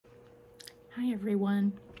Hi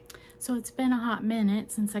everyone. So it's been a hot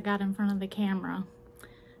minute since I got in front of the camera.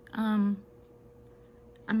 I'm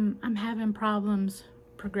having problems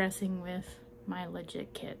progressing with my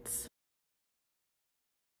legit kits.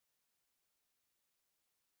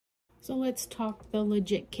 So let's talk the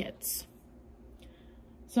legit kits.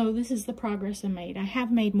 So this is the progress I made. I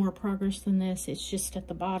have made more progress than this. It's just at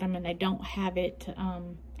the bottom and I don't have it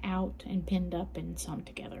out and pinned up and sewn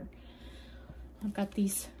together. I've got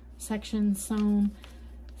these sections sewn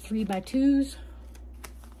 3x2s,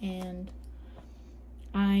 and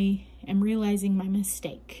I am realizing my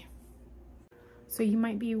mistake. So you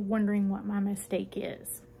might be wondering what my mistake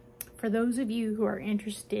is. For those of you who are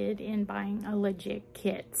interested in buying a legit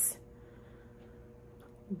kits,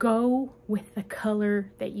 go with the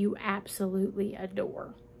color that you absolutely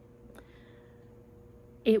adore.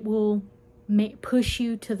 It will push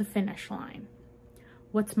you to the finish line.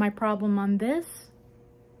 What's my problem on this?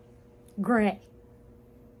 Gray.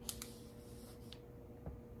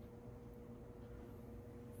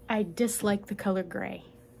 I dislike the color gray,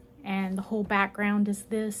 and the whole background is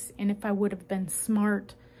this, and if I would have been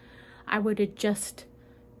smart, I would have just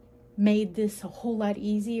made this a whole lot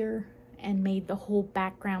easier and made the whole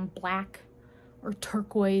background black or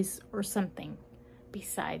turquoise or something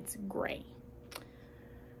besides gray.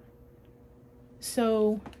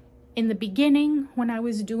 So in the beginning, when I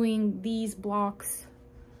was doing these blocks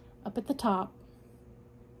up at the top,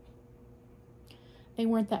 they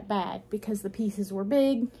weren't that bad because the pieces were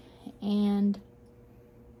big and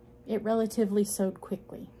it relatively sewed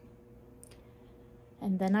quickly.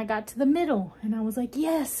 And then I got to the middle and I was like,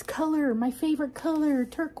 yes, color, my favorite color,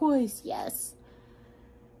 turquoise, yes.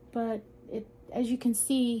 But it, as you can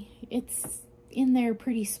see, it's in there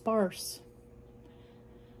pretty sparse.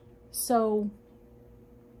 So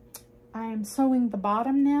I'm sewing the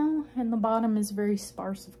bottom now, and the bottom is very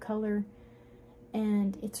sparse of color.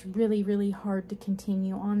 And it's really, really hard to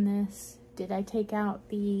continue on this. Did I take out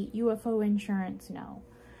the UFO insurance? No.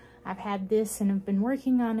 I've had this and have been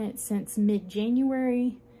working on it since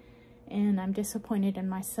mid-January, and I'm disappointed in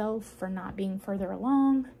myself for not being further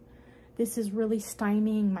along. This is really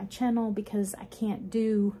stymieing my channel because I can't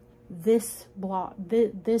do this block,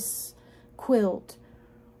 this quilt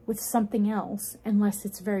with something else unless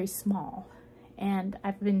it's very small. And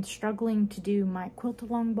I've been struggling to do my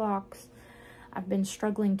quilt-along blocks. I've been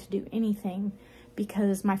struggling to do anything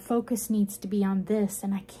because my focus needs to be on this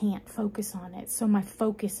and I can't focus on it. So my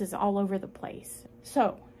focus is all over the place.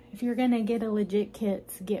 So if you're gonna get a legit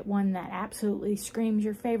kit, get one that absolutely screams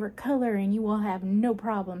your favorite color and you will have no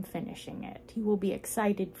problem finishing it. You will be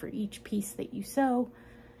excited for each piece that you sew.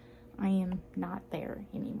 I am not there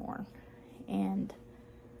anymore. And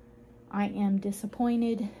I am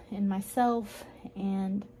disappointed in myself,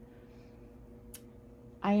 and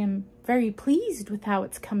I am very pleased with how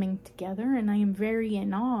it's coming together, and I am very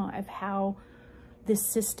in awe of how this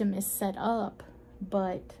system is set up,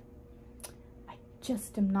 but I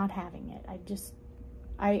just am not having it.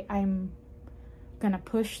 I'm gonna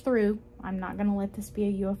push through. I'm not gonna let this be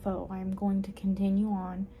a UFO. I'm going to continue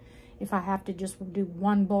on. If I have to just do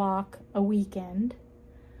one block a weekend.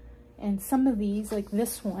 And some of these, like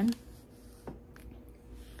this one,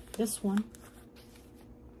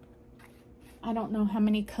 I don't know how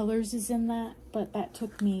many colors is in that, but that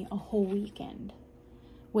took me a whole weekend,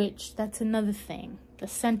 which that's another thing. The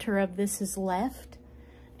center of this is left,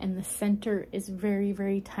 and the center is very,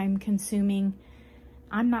 very time consuming.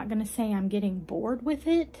 I'm not going to say I'm getting bored with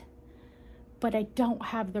it, but I don't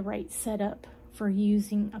have the right setup for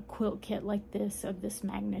using a quilt kit like this of this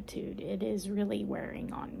magnitude. It is really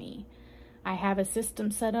wearing on me. I have a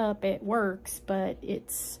system set up, it works, but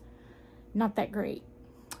it's not that great.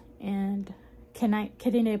 And can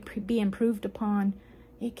it be improved upon?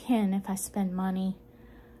 It can if I spend money,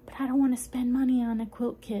 but I don't want to spend money on a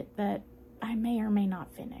quilt kit that I may or may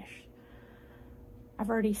not finish. I've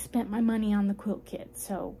already spent my money on the quilt kit,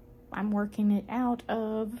 so I'm working it out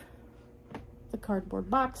of the cardboard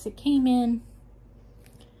box it came in,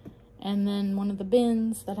 and then one of the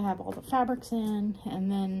bins that I have all the fabrics in, and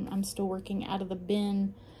then I'm still working out of the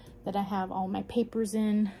bin that I have all my papers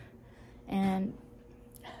in. And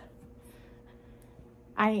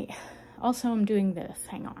I also am doing this,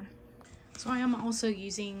 hang on. So I am also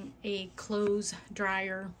using a clothes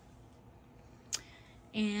dryer,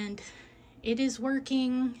 and it is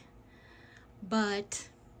working, but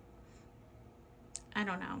I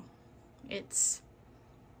don't know. It's,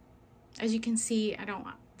 as you can see,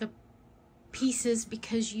 the pieces,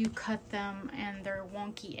 because you cut them and they're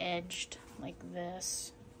wonky edged like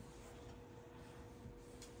this.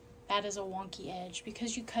 That is a wonky edge.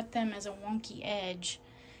 Because you cut them as a wonky edge,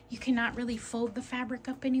 you cannot really fold the fabric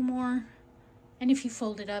up anymore. And if you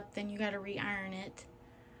fold it up, then you got to re-iron it.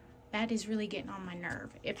 That is really getting on my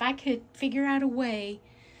nerve. If I could figure out a way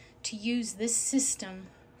to use this system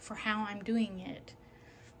for how I'm doing it,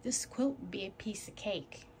 this quilt would be a piece of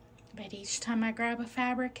cake. But each time I grab a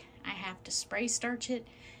fabric, I have to spray starch it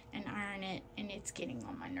and iron it, and it's getting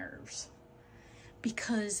on my nerves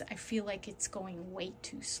because I feel like it's going way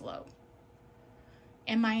too slow.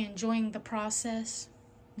 Am I enjoying the process?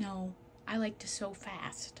 No, I like to sew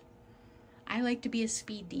fast. I like to be a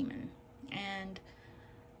speed demon, and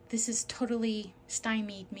this has totally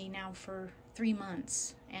stymied me now for 3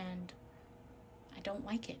 months, and I don't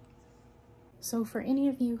like it. So for any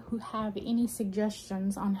of you who have any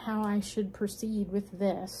suggestions on how I should proceed with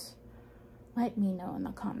this, let me know in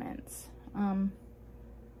the comments.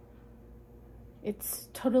 It's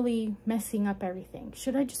totally messing up everything.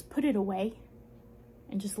 Should I just put it away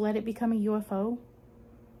and just let it become a UFO?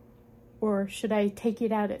 Or should I take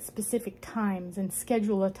it out at specific times and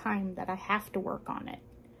schedule a time that I have to work on it?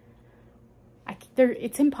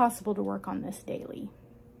 It's impossible to work on this daily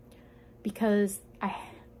because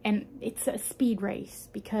and it's a speed race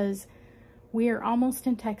because we're almost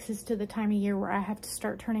in Texas to the time of year where I have to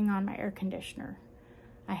start turning on my air conditioner.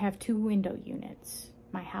 I have 2 window units.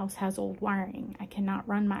 My house has old wiring. I cannot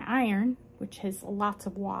run my iron, which has lots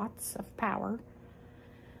of watts of power.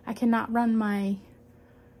 I cannot run my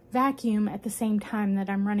vacuum at the same time that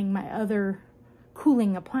I'm running my other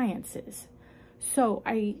cooling appliances. So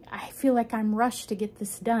I feel like I'm rushed to get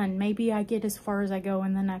this done. Maybe I get as far as I go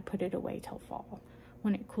and then I put it away till fall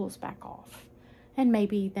when it cools back off. And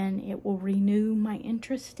maybe then it will renew my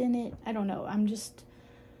interest in it. I don't know. I'm just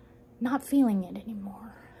not feeling it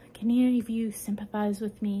anymore. Can any of you sympathize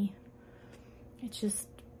with me? It's just,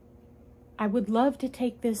 I would love to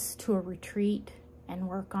take this to a retreat and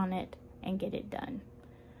work on it and get it done.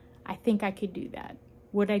 I think I could do that.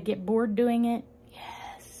 Would I get bored doing it?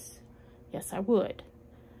 Yes. Yes, I would.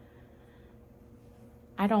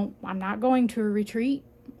 I'm not going to a retreat.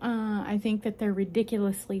 I think that they're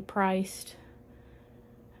ridiculously priced.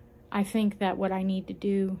 I think that what I need to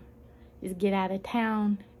do is get out of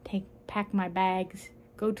town, pack my bags,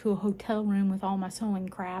 go to a hotel room with all my sewing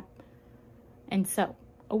crap, and sew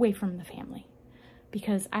away from the family.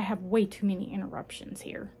 Because I have way too many interruptions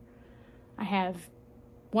here. I have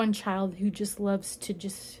one child who just loves to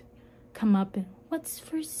just come up and, "What's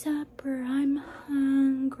for supper? I'm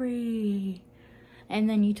hungry." And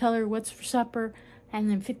then you tell her what's for supper, and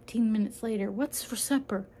then 15 minutes later, "What's for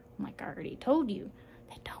supper?" I'm like, "I already told you."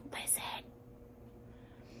 They don't listen.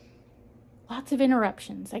 Lots of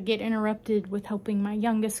interruptions. I get interrupted with helping my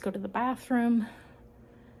youngest go to the bathroom.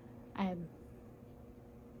 I have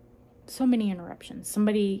so many interruptions.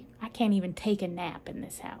 I can't even take a nap in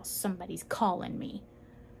this house. Somebody's calling me.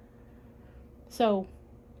 So,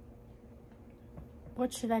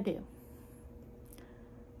 what should I do?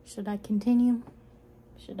 Should I continue?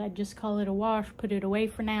 Should I just call it a wash, put it away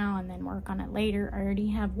for now, and then work on it later? I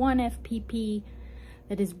already have one FPP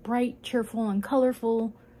that is bright, cheerful, and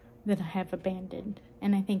colorful that I have abandoned.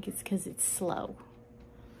 And I think it's because it's slow.